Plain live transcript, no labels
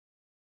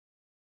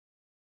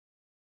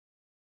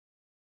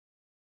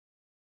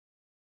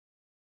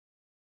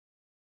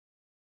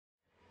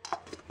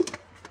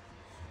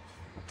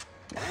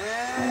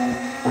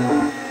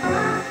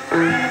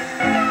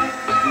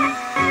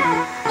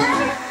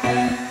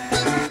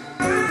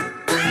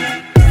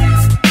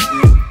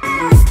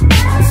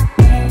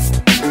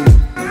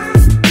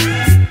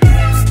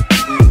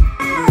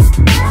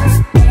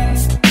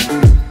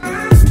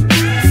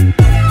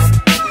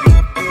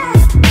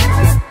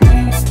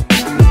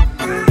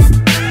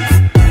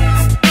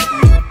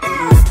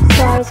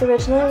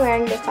Originally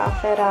wearing this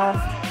outfit.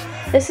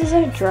 This is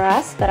a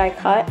dress that I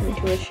cut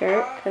into a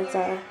shirt because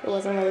it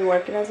wasn't really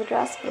working as a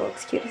dress, but it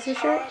looks cute as a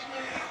shirt.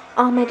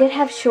 I did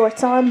have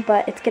shorts on,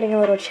 but it's getting a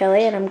little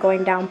chilly and I'm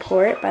going down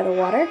port by the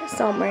water,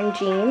 so I'm wearing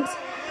jeans.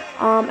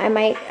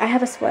 I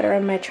have a sweater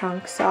in my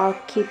trunk, so I'll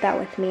keep that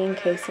with me in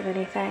case of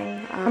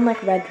anything. I'm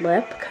like red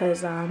lip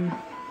because I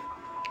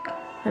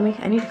need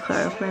to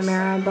clear off my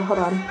mirror, but hold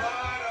on.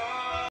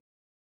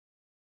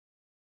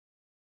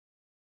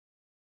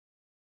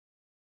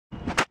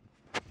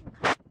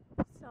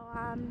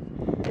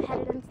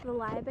 Headed into the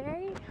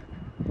library.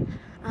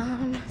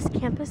 This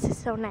campus is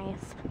so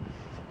nice.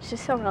 It's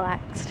just so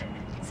relaxed.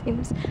 It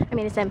seems, I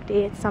mean, it's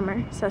empty, it's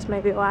summer, so that's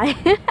maybe why.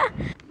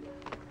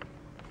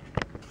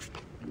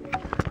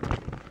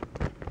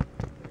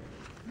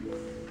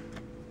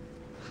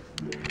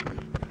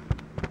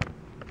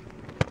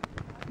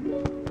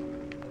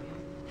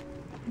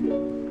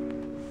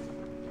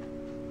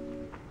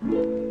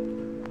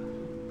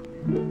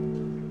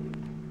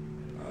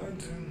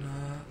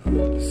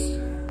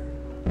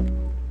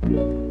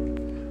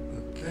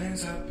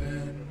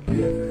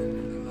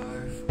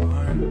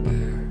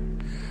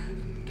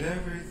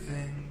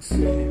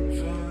 Seems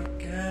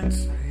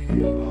against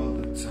me all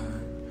the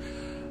time.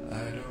 I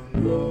don't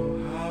know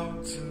how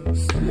to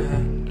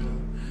stand up,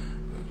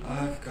 but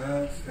I've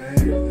got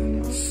faith in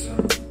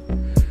myself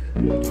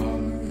and all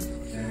of the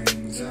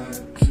things I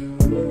do.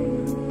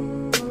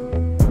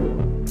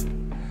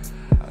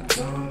 I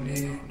don't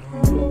need no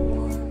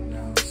one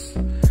else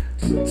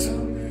to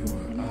tell me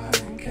what I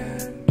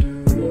can do.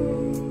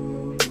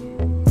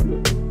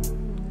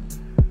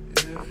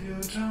 If you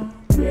don't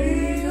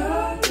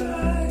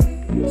realize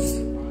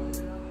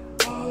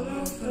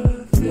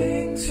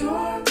things your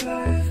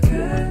life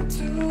can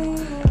do,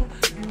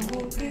 you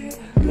will be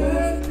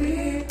left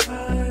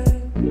behind,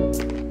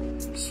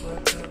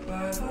 swept up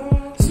by the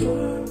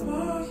storm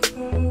of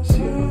those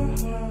you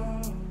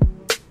love.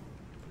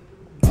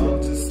 I'm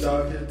just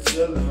out here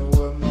chilling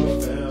with my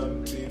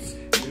fam peeps.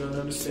 You don't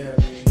understand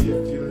me. If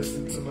you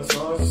listen to my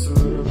songs just a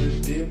little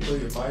bit deeper,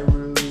 you might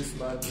release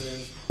my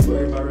dreams, or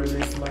you might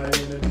release my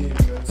inner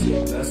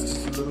demons. That's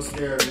just a little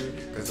scary,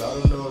 cause I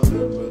don't know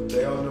them, but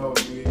they all know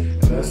me.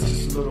 That's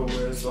just a little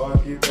weird, so I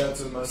keep that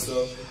to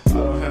myself. I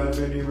don't have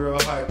any real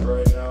hype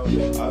right now. I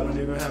don't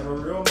even have a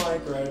real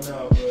mic right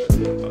now, but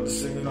I'm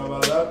just singing on my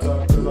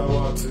laptop cause I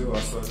want to. I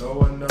swear no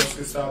one else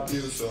can stop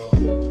you, so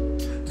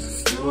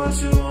just do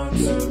what you want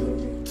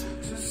to.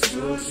 Just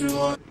do what you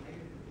want.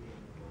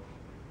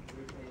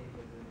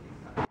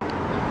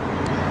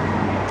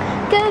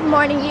 Good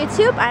morning,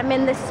 YouTube. I'm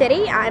in the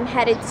city. I'm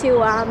headed to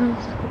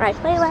Ride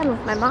Playland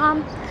with my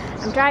mom.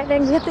 I'm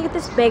driving. We have to get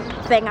this big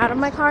thing out of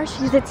my car.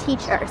 She's a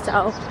teacher,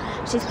 so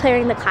she's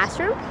clearing the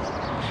classroom.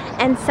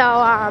 And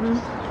so,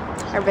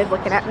 everybody's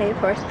looking at me, of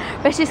course,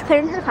 but she's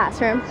clearing her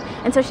classroom.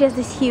 And so she has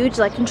this huge,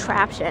 like,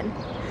 contraption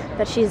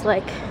that she's,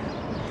 like,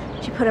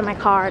 she put in my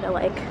car to,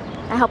 like,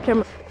 I helped her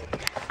move.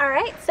 All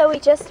right, so we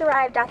just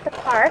arrived at the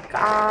park.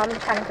 I'm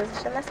trying to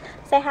position this.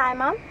 Say hi,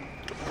 Mom.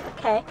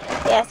 Okay.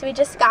 Yeah, so we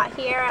just got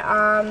here.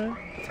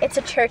 It's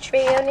a church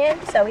reunion,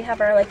 so we have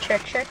our like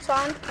church shirts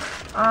on.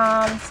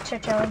 It's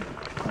church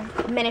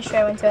ministry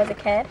I went to as a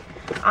kid.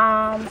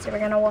 So we're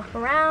gonna walk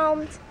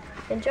around,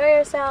 enjoy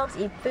ourselves,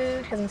 eat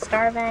food because I'm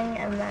starving,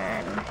 and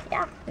then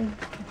yeah,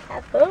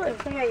 have food.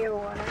 You have your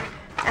water.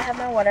 I have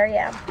my water,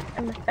 yeah,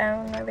 and the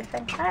phone and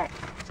everything. All right.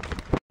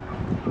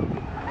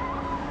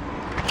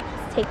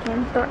 It's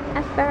taking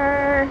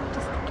forever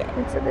just to get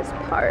into this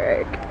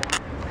park.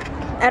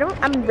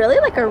 I'm really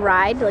like a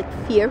ride, like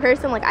fear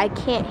person. Like I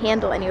can't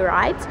handle any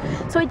rides.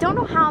 So I don't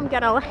know how I'm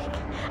gonna like,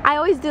 I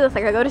always do this.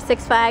 Like I go to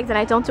Six Flags and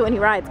I don't do any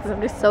rides because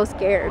I'm just so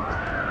scared.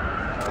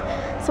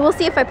 So we'll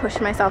see if I push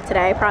myself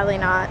today. Probably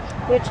not.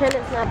 Your chin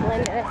is not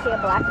blended. I see a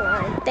black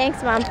line.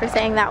 Thanks, Mom, for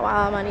saying that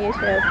while I'm on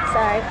YouTube.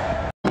 Sorry.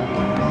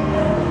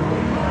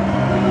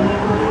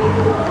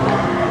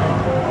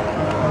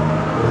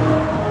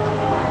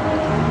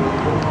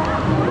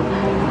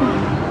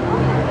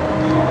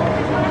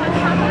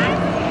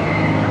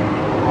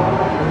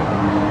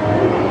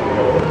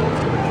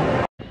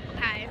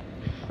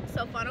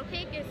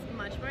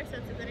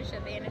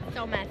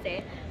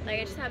 Like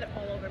I just have it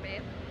all over me.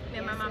 Me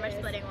and my mom are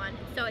splitting one.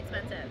 It's so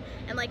expensive.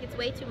 And like it's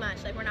way too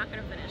much. Like we're not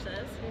gonna finish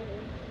this.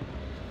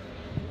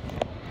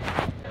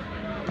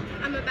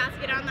 I'm about to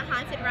get on the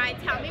haunted ride.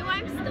 Tell me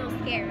why I'm still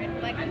scared.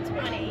 Like I'm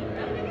 20.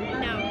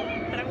 No,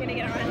 but I'm gonna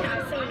get on it.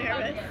 I'm so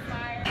nervous.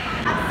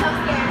 I'm so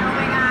scared. Oh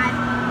my god.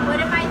 What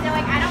am I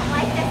doing? I don't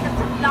like this.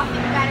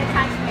 Nothing better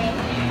touch me.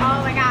 Oh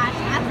my gosh.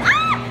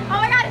 Oh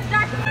my god, it's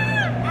dark.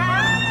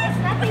 It's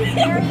nothing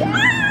scary.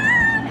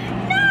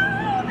 No!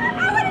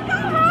 I wanna go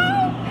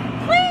home!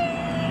 Please!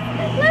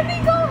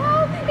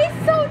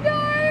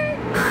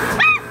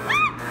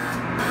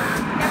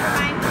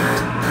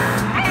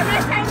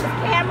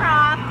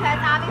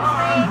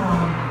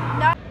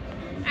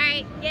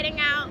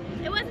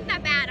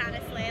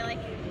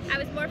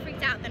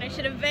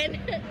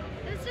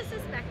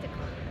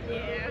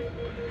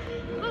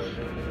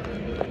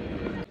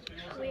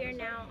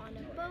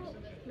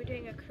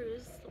 doing a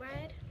cruise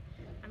ride.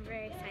 I'm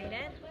very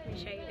excited. Let me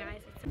show you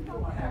guys.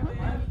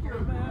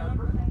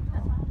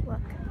 Look,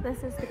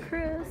 this is the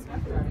cruise,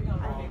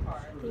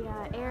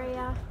 the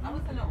area.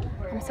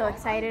 I'm so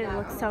excited. It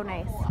looks so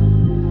nice.